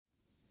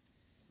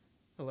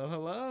Hello,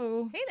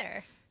 hello. Hey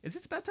there. Is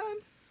this bedtime?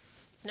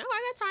 No,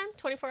 I got time.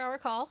 24-hour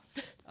call.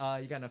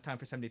 You got enough time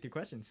for 73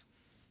 questions.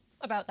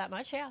 About that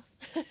much, yeah.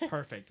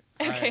 Perfect.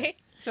 Okay. All right.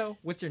 So,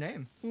 what's your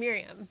name?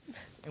 Miriam.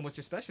 And what's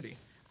your specialty?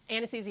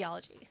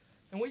 Anesthesiology.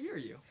 And what year are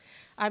you?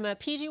 I'm a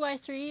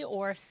PGY3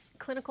 or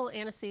clinical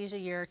anesthesia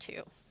year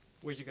 2.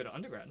 Where'd you go to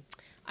undergrad?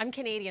 I'm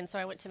Canadian, so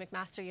I went to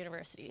McMaster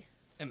University.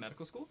 In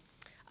medical school?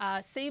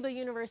 Saba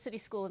University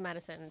School of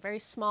Medicine, very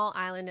small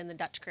island in the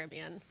Dutch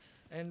Caribbean.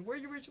 And where are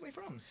you originally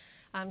from?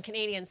 I'm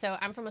Canadian, so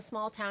I'm from a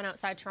small town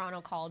outside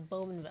Toronto called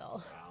Bowmanville.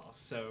 Wow.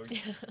 So,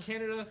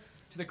 Canada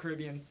to the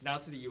Caribbean, now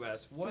to the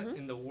U.S. What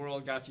in the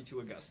world got you to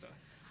Augusta?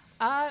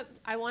 I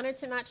wanted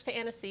to match to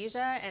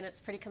anesthesia, and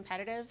it's pretty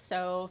competitive,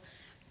 so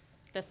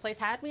this place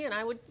had me, and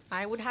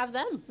I would have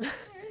them.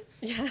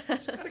 Yeah.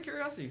 Out of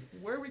curiosity,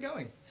 where are we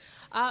going?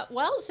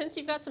 Well, since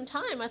you've got some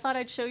time, I thought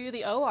I'd show you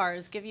the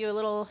ORs, give you a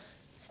little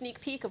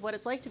sneak peek of what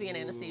it's like to be in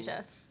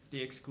anesthesia.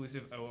 The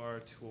exclusive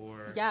OR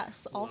tour.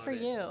 Yes, all Love for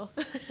it. you.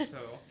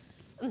 So,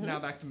 now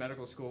back to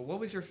medical school. What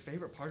was your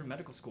favorite part of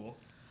medical school?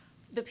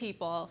 The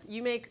people.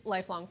 You make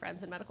lifelong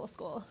friends in medical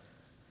school.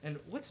 And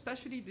what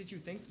specialty did you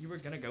think you were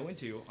going to go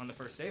into on the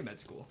first day of med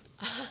school?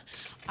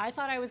 I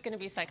thought I was going to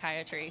be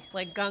psychiatry,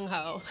 like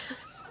gung-ho.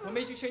 What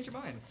made you change your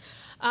mind?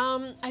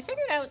 I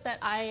figured out that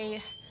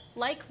I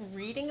like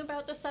reading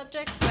about the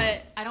subject,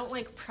 but I don't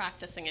like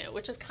practicing it,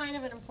 which is kind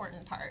of an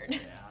important part. Yeah.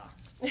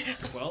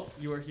 Well,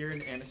 you are here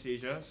in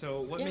anesthesia,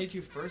 so what made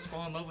you first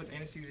fall in love with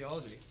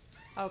anesthesiology?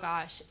 Oh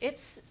gosh,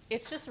 it's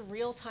just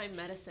real-time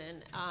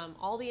medicine.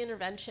 All the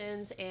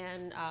interventions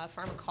and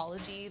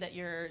pharmacology that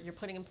you're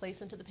putting in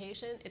place into the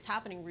patient, it's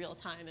happening real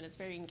time, and it's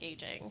very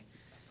engaging.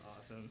 That's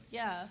awesome.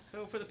 Yeah.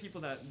 So for the people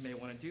that may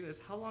want to do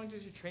this, how long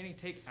does your training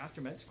take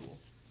after med school?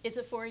 It's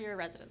a 4-year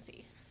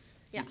residency.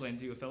 Do you plan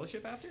to do a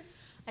fellowship after?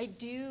 I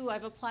do.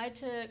 I've applied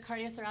to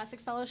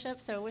cardiothoracic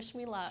fellowship, so wish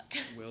me luck.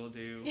 Will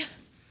do. Yeah.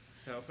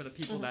 So for the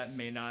people that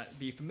may not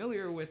be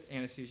familiar with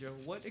anesthesia,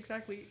 what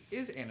exactly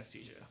is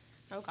anesthesia?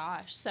 Oh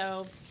gosh.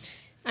 So,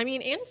 I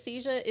mean,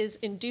 anesthesia is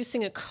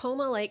inducing a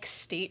coma-like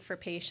state for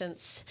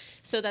patients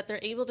so that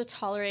they're able to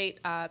tolerate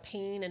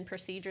pain and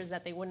procedures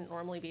that they wouldn't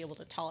normally be able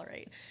to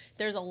tolerate.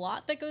 There's a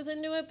lot that goes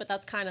into it, but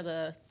that's kind of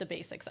the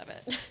basics of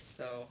it.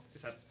 So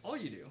is that all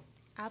you do?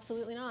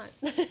 Absolutely not.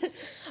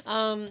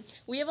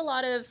 We have a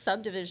lot of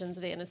subdivisions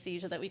of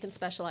anesthesia that we can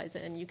specialize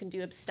in. You can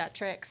do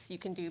obstetrics, you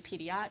can do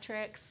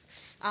pediatrics.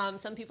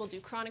 Some people do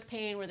chronic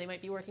pain where they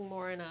might be working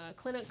more in a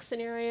clinic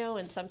scenario,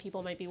 and some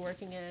people might be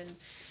working in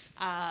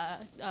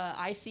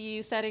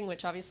ICU setting,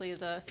 which obviously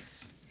is a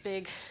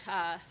big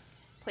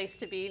place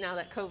to be now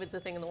that COVID's a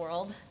thing in the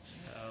world.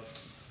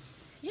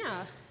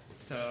 Yeah.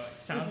 So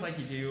it sounds like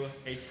you do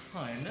a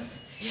ton.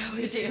 Yeah,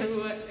 we do. Can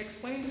you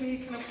explain to me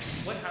kind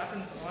of what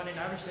happens on an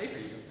average day for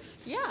you?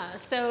 Yeah,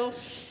 so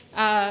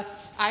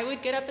I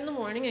would get up in the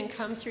morning and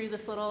come through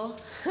this little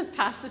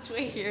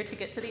passageway here to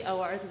get to the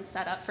ORs and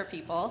set up for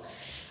people.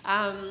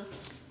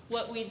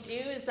 What we do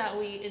is that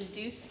we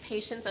induce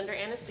patients under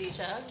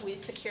anesthesia. We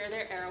secure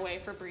their airway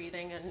for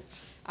breathing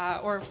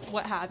and or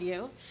what have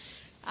you.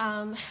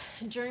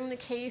 During the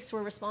case,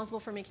 we're responsible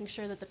for making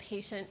sure that the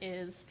patient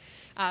is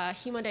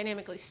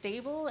hemodynamically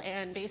stable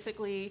and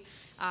basically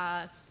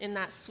in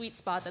that sweet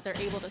spot that they're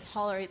able to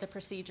tolerate the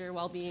procedure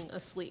while being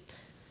asleep.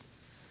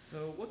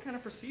 So what kind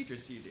of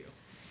procedures do you do?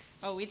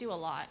 Oh, we do a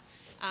lot.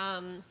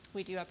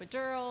 We do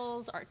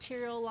epidurals,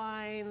 arterial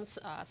lines,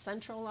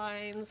 central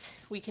lines.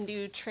 We can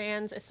do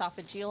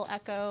transesophageal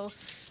echo.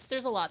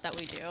 There's a lot that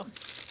we do.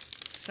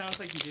 Sounds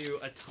like you do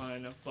a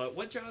ton, but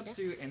what jobs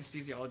do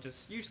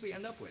anesthesiologists usually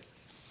end up with?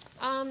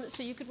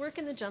 So you could work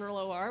in the general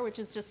OR, which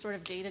is just sort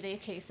of day-to-day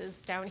cases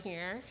down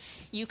here.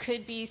 You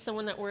could be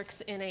someone that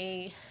works in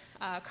a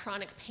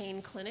chronic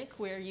pain clinic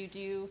where you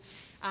do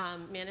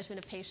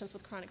management of patients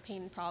with chronic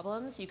pain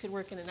problems. You could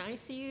work in an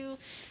ICU,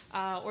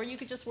 or you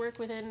could just work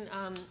within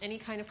any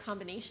kind of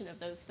combination of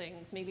those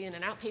things, maybe in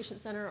an outpatient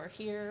center or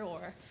here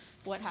or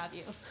what have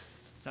you.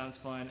 Sounds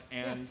fun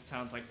and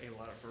sounds like a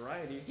lot of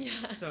variety. Yeah.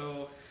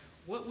 So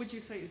what would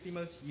you say is the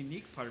most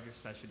unique part of your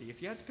specialty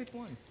if you had to pick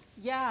one?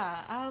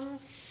 Yeah.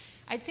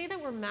 I'd say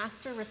that we're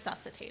master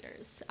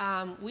resuscitators.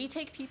 We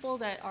take people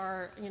that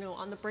are,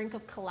 on the brink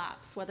of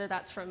collapse, whether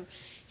that's from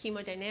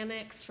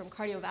hemodynamics, from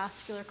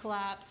cardiovascular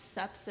collapse,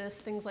 sepsis,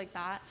 things like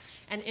that,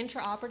 and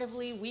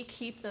intraoperatively, we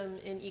keep them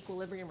in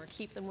equilibrium or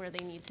keep them where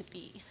they need to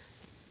be.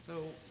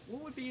 So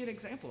what would be an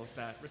example of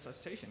that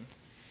resuscitation?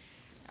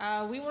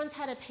 We once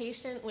had a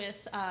patient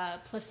with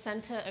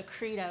placenta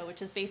accreta,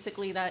 which is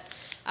basically that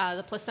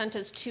the placenta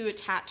is too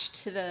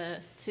attached to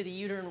the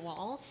uterine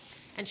wall.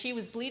 And she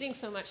was bleeding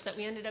so much that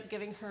we ended up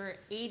giving her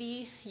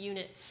 80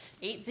 units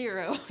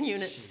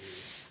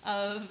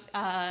of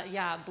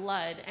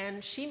blood.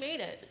 And she made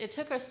it. It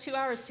took us 2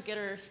 hours to get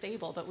her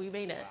stable, but we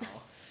made it. Wow.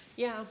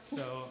 Yeah.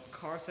 So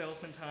car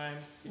salesman time,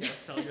 you gotta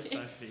sell your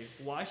specialty.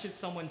 Why should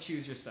someone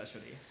choose your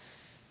specialty?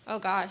 Oh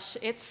gosh,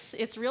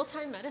 it's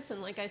real-time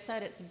medicine. Like I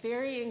said, it's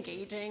very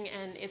engaging,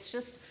 and it's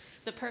just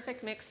the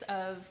perfect mix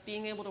of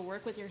being able to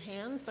work with your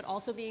hands, but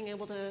also being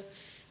able to,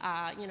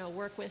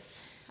 work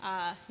with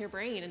your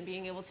brain and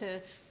being able to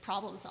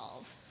problem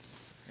solve.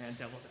 And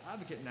devil's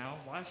advocate now,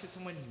 why should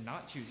someone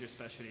not choose your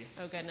specialty?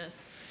 Oh, goodness.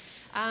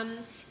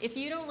 If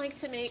you don't like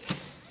to make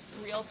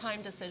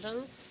real-time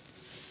decisions,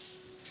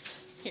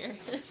 here,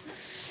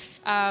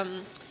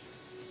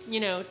 you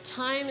know,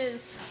 time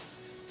is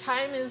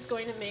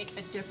going to make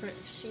a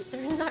difference. Shoot,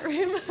 they're in that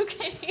room,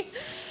 okay.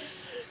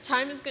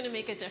 Time is going to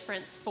make a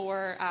difference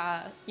for,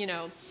 you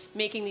know,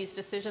 making these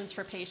decisions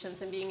for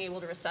patients and being able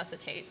to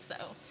resuscitate, so.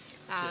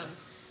 Yeah.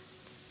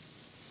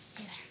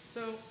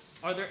 So,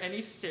 are there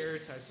any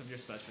stereotypes of your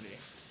specialty?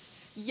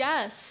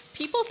 Yes,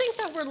 people think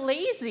that we're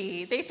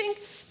lazy. They think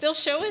they'll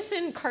show us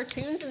in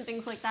cartoons and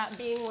things like that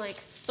being like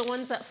the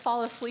ones that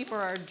fall asleep or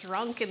are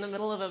drunk in the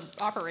middle of an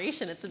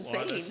operation. It's insane.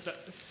 Well,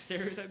 are the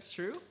stereotypes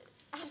true?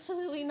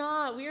 Absolutely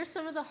not. We are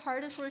some of the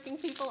hardest working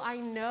people I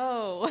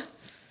know.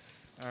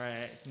 All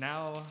right,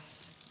 now,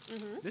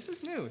 this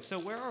is new. So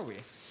where are we?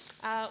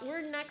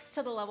 We're next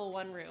to the level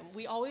 1 room.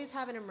 We always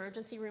have an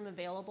emergency room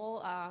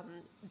available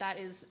that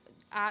is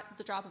at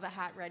the drop of a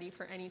hat ready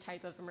for any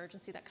type of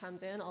emergency that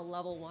comes in, a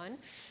level 1.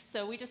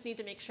 So we just need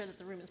to make sure that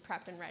the room is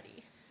prepped and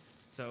ready.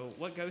 So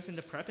what goes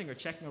into prepping or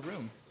checking a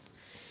room?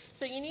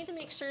 So you need to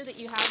make sure that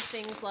you have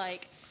things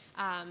like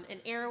an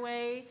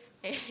airway,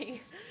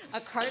 a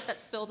cart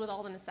that's filled with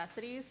all the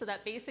necessities, so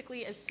that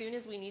basically as soon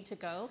as we need to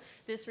go,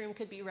 this room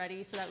could be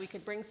ready so that we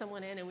could bring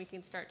someone in and we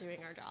can start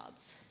doing our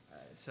jobs.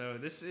 So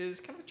this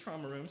is kind of a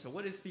trauma room. So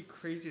what is the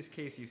craziest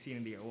case you've seen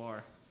in the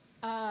OR?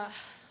 A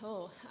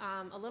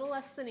little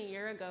less than a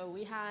year ago,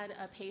 we had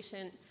a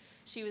patient.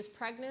 She was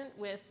pregnant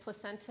with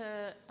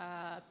placenta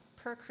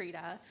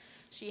percreta.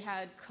 She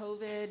had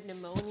COVID,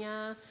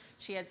 pneumonia.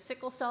 She had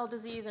sickle cell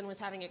disease and was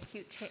having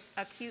acute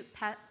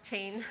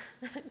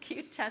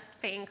chest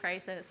pain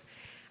crisis.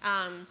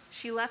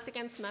 She left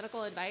against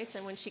medical advice,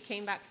 and when she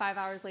came back 5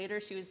 hours later,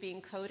 she was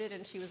being coded,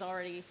 and she was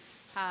already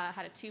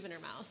had a tube in her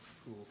mouth.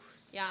 Ooh.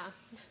 Yeah.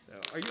 So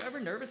are you ever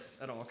nervous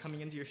at all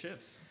coming into your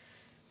shifts?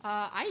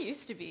 I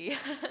used to be.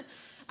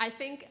 I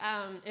think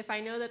if I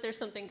know that there's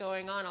something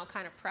going on, I'll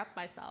kind of prep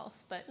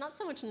myself, but not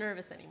so much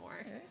nervous anymore.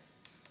 Okay.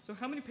 So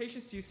how many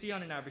patients do you see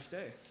on an average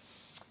day?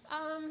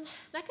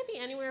 That could be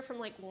anywhere from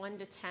like 1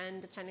 to 10,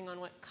 depending on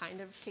what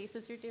kind of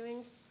cases you're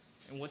doing.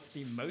 And what's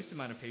the most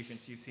amount of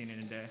patients you've seen in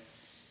a day?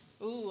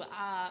 Ooh,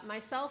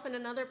 myself and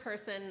another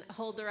person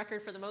hold the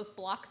record for the most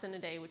blocks in a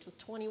day, which was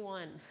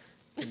 21.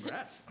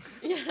 Congrats.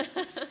 Yeah.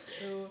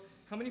 So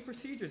how many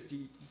procedures do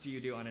you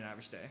do on an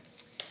average day?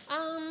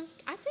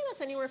 I'd say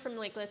that's anywhere from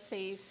like, let's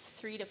say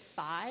 3 to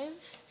 5.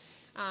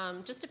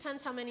 Just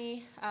depends how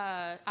many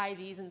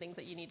IVs and things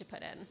that you need to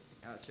put in.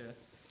 Gotcha.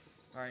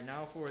 All right,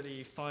 now for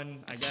the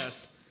fun, I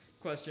guess,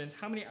 questions.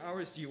 How many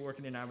hours do you work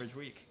in an average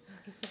week?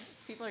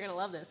 People are going to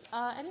love this.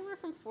 Anywhere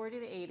from 40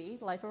 to 80,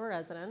 life of a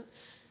resident.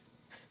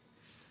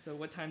 So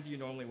what time do you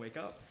normally wake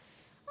up?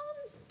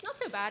 Not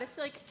so bad. It's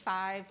like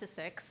 5 to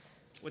 6.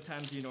 What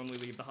time do you normally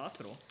leave the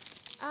hospital?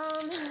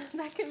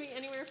 That can be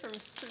anywhere from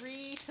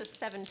 3 to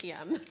 7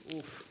 p.m.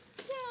 Oof.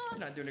 Yeah. You're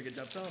not doing a good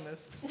job selling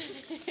this.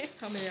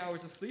 How many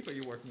hours of sleep are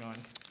you working on?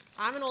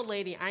 I'm an old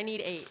lady. I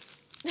need 8.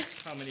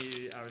 How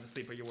many hours of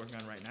sleep are you working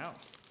on right now?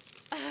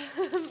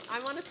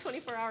 I'm on a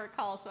 24-hour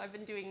call, so I've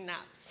been doing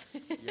naps.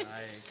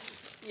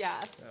 Yikes.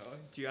 Yeah. So,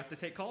 do you have to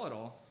take call at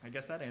all? I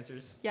guess that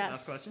answers Yes. the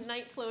last question.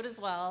 Night float as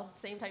well.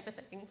 Same type of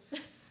thing.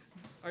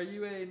 Are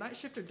you a night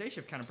shift or day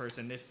shift kind of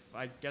person?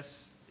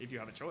 If you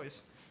have a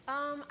choice.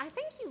 I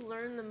think you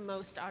learn the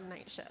most on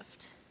night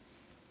shift.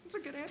 That's a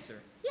good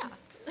answer. Yeah.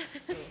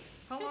 So,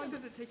 how long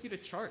does it take you to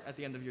chart at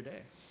the end of your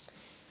day?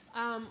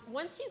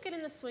 Once you get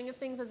in the swing of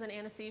things as an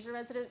anesthesia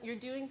resident, you're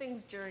doing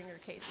things during your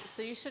cases.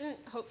 So you shouldn't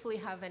hopefully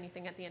have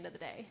anything at the end of the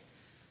day.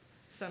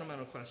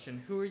 Sentimental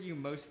question. Who are you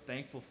most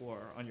thankful for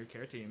on your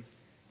care team?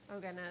 Oh,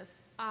 goodness.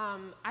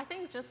 I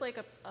think just like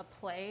a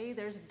play,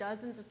 there's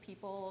dozens of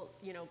people,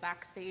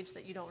 backstage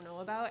that you don't know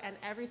about, and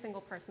every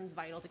single person's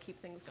vital to keep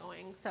things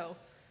going. So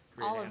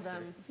Great all answer.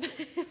 of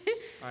them.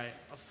 All right,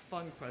 a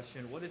fun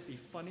question. What is the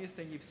funniest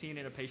thing you've seen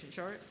in a patient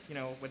chart?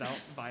 Without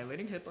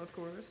violating HIPAA, of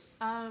course.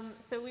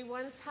 So we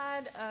once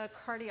had a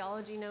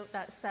cardiology note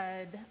that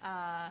said,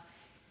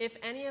 if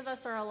any of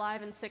us are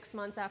alive in 6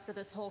 months after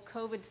this whole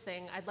COVID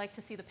thing, I'd like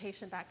to see the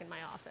patient back in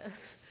my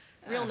office.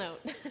 Real note.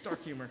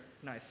 Dark humor.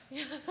 Nice.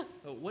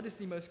 What is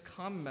the most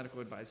common medical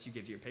advice you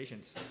give to your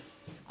patients?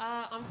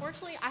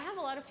 Unfortunately, I have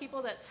a lot of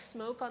people that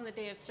smoke on the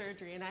day of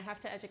surgery, and I have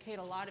to educate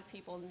a lot of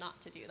people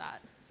not to do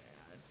that.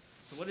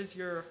 So what is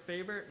your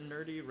favorite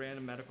nerdy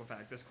random medical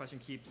fact? This question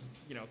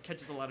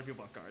catches a lot of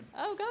people off guard.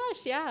 Oh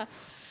gosh, yeah.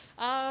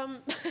 I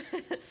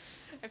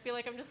feel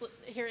like I'm just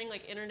hearing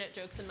like internet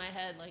jokes in my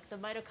head, like the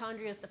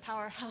mitochondria is the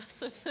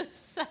powerhouse of the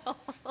cell.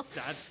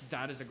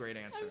 That is a great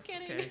answer. I'm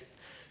kidding. Okay.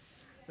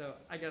 So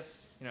I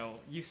guess,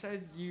 you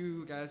said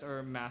you guys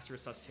are master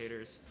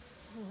resuscitators,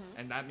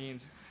 and that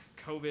means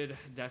COVID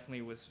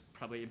definitely was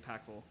probably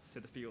impactful to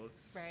the field.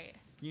 Right.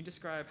 Can you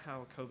describe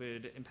how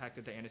COVID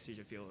impacted the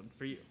anesthesia field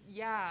for you?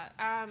 Yeah.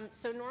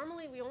 So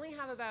normally we only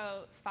have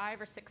about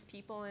 5 or 6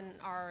 people in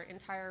our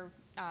entire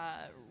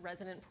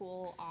resident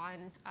pool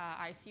on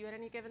ICU at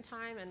any given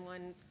time, and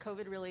when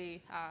COVID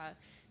really,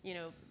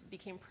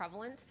 became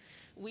prevalent,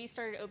 we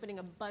started opening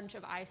a bunch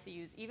of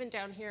ICUs, even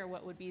down here,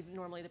 what would be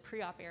normally the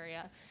pre-op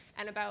area,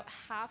 and about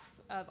half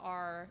of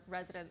our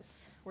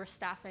residents were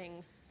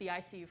staffing the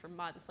ICU for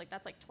months. Like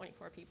that's like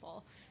 24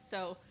 people.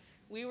 So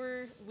we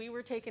were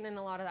taking in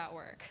a lot of that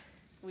work.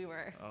 We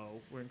were. Oh,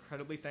 we're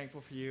incredibly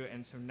thankful for you.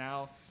 And so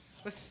now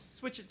let's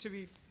switch it to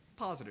be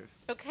positive.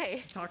 Okay.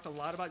 You talked a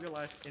lot about your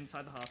life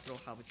inside the hospital,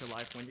 how about your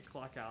life when you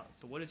clock out.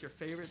 So what is your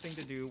favorite thing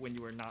to do when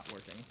you are not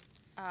working?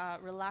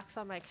 Relax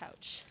on my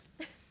couch.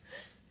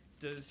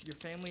 Does your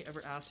family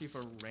ever ask you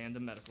for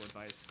random medical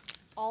advice?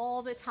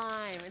 All the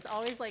time. It's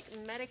always like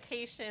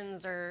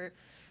medications or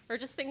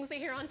just things they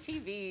hear on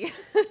TV.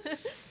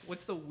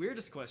 What's the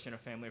weirdest question a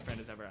family or friend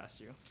has ever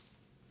asked you?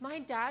 My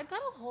dad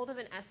got a hold of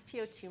an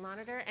SpO2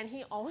 monitor, and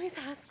he'll always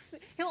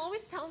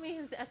tell me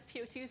his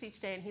SpO2s each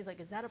day, and he's like,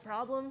 is that a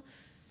problem?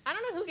 I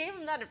don't know who gave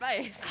him that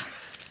advice.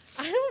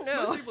 I don't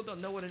know. Most people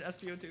don't know what an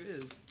SpO2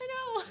 is. I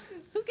know.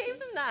 Who gave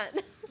them that?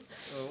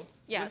 So,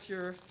 yes. What's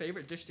your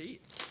favorite dish to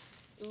eat?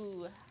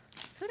 Ooh,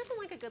 who doesn't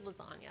like a good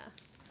lasagna?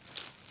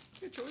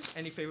 Good choice.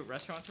 Any favorite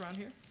restaurants around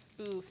here?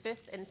 Ooh,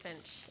 Fifth and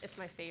Finch. It's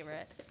my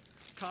favorite.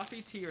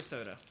 Coffee, tea, or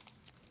soda?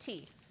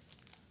 Tea.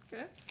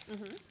 Okay.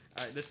 Mm-hmm.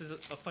 All right, this is a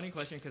funny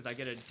question because I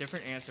get a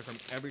different answer from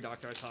every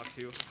doctor I talk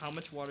to. How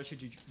much water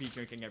should you be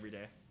drinking every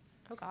day?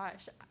 Oh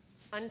gosh,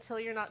 until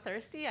you're not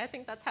thirsty. I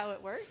think that's how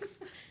it works.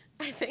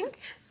 I think.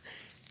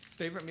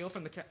 Favorite meal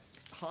from the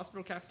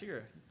hospital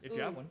cafeteria, if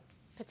you have one?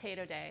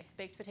 Potato day.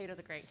 Baked potatoes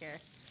are great here.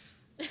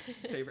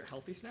 Favorite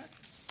healthy snack?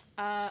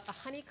 A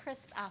Honey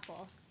Crisp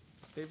apple.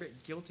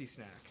 Favorite guilty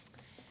snack?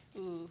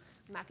 Ooh,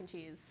 mac and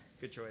cheese.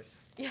 Good choice.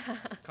 Yeah.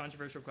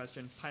 Controversial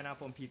question.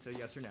 Pineapple on pizza,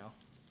 yes or no?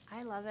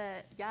 I love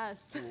it. Yes.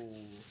 Ooh,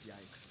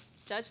 yikes.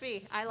 Judge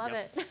me. I love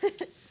Yep.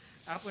 it.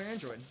 Apple or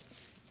Android?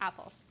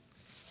 Apple.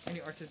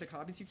 Any artistic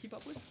hobbies you keep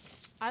up with?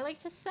 I like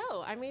to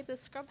sew. I made this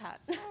scrub hat.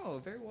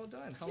 Oh, very well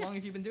done. How long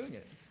have you been doing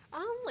it?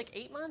 Like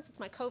 8 months. It's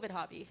my COVID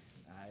hobby.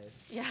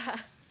 Nice. Yeah.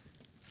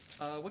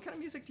 What kind of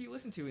music do you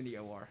listen to in the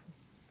OR?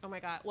 Oh my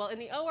God. Well, in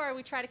the OR,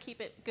 we try to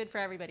keep it good for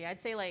everybody. I'd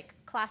say like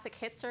classic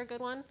hits are a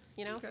good one,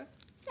 you know? Okay.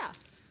 Yeah.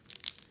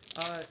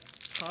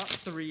 Top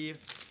 3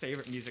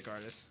 favorite music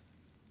artists?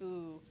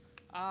 Ooh.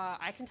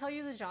 I can tell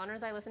you the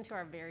genres I listen to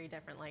are very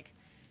different, like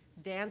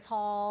dance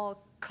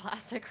hall,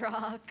 classic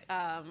rock,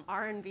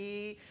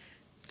 R&B,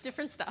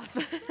 different stuff.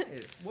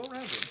 Nice.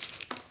 Well-rounded.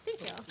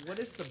 Thank you. What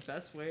is the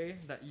best way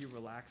that you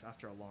relax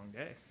after a long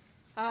day?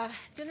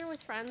 Dinner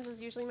with friends is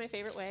usually my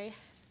favorite way.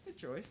 Good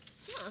choice.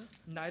 Yeah.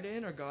 Night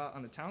in or go out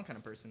on the town kind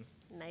of person?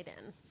 Night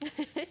in.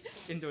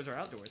 Indoors or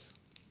outdoors?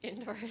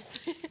 Indoors.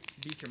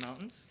 Beach or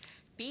mountains?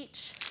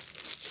 Beach.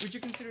 Would you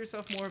consider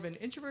yourself more of an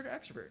introvert or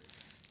extrovert?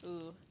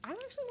 Ooh, I'm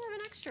actually more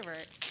of an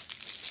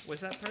extrovert.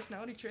 Was that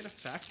personality trait a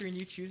factor in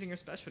you choosing your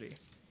specialty?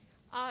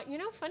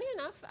 Funny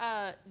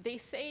enough, they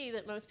say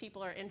that most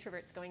people are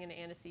introverts going into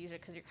anesthesia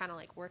because you're kind of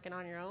like working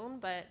on your own,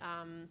 but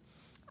I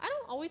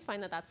don't always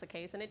find that that's the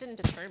case, and it didn't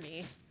deter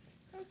me.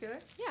 Okay.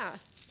 Yeah.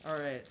 All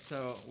right,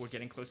 so we're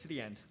getting close to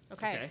the end.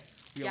 Okay.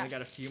 We only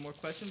got a few more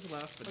questions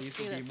left, but Let's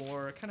these will do be this.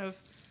 more kind of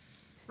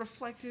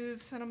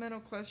reflective,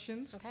 sentimental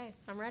questions. Okay,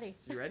 I'm ready.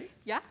 You ready?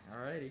 Yeah.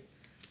 All righty.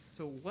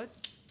 So what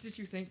did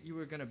you think you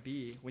were going to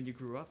be when you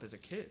grew up as a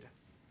kid?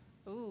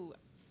 Ooh,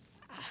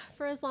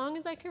 for as long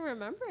as I can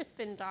remember, it's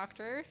been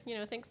doctor,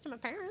 thanks to my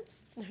parents.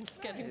 No, I'm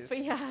just kidding, Nice. but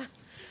yeah.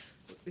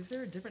 Is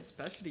there a different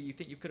specialty you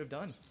think you could have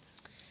done?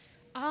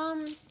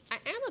 I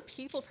am a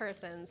people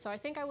person, so I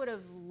think I would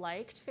have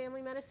liked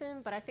family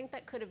medicine, but I think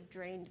that could have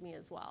drained me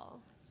as well.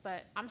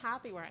 But I'm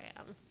happy where I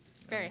am.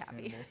 Very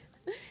happy. Understandable.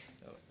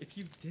 So if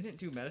you didn't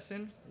do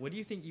medicine, what do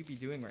you think you'd be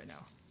doing right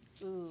now?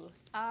 Ooh,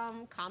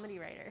 comedy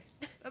writer.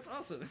 That's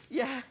awesome.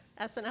 Yeah,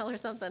 SNL or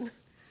something.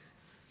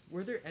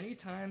 Were there any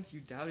times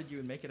you doubted you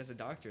would make it as a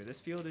doctor? This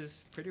field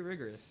is pretty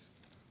rigorous.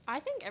 I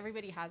think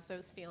everybody has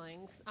those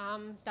feelings.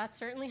 That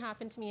certainly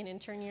happened to me in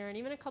intern year and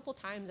even a couple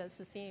times as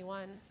the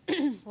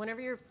CA-1.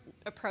 Whenever you're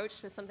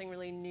approached with something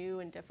really new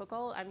and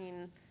difficult, I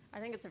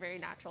think it's a very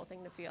natural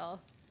thing to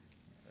feel.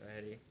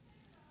 Alrighty.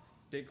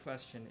 Big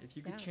question. If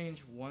you could Yeah.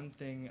 change one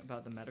thing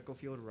about the medical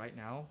field right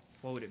now,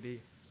 what would it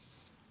be?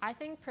 I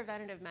think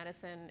preventative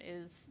medicine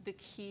is the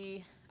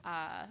key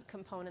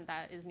component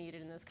that is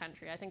needed in this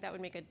country. I think that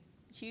would make a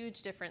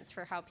huge difference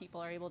for how people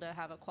are able to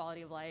have a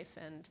quality of life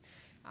and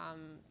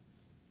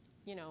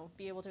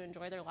be able to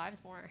enjoy their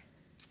lives more.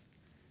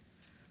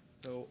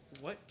 So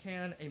what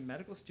can a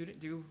medical student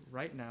do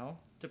right now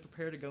to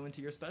prepare to go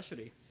into your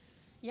specialty?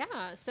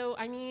 Yeah, so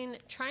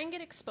try and get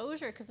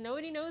exposure because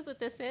nobody knows what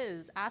this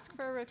is. Ask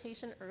for a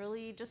rotation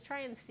early, just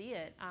try and see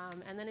it.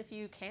 And then if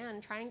you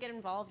can, try and get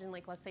involved in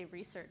let's say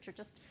research or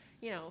just,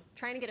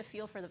 trying to get a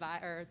feel for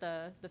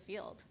the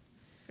field.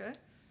 Okay.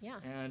 Yeah.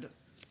 And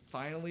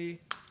finally,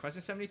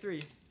 question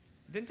 73.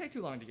 Didn't take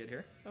too long to get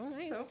here. Oh,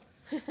 nice. So,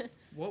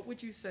 what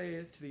would you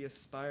say to the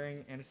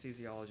aspiring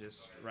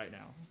anesthesiologist right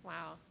now?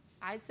 Wow.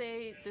 I'd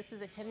say this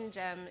is a hidden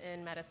gem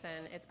in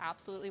medicine. It's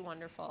absolutely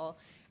wonderful.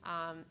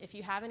 If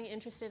you have any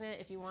interest in it,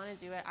 if you want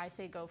to do it, I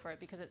say go for it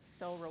because it's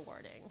so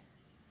rewarding.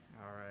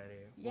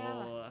 Alrighty. Yeah.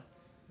 Well,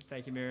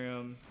 thank you,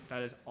 Miriam.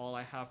 That is all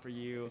I have for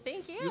you.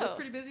 Thank you. You look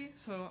pretty busy,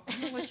 so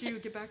I'm gonna let you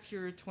get back to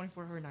your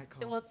 24-hour night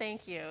call. Well,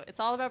 thank you. It's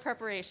all about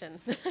preparation.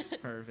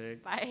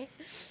 Perfect. Bye.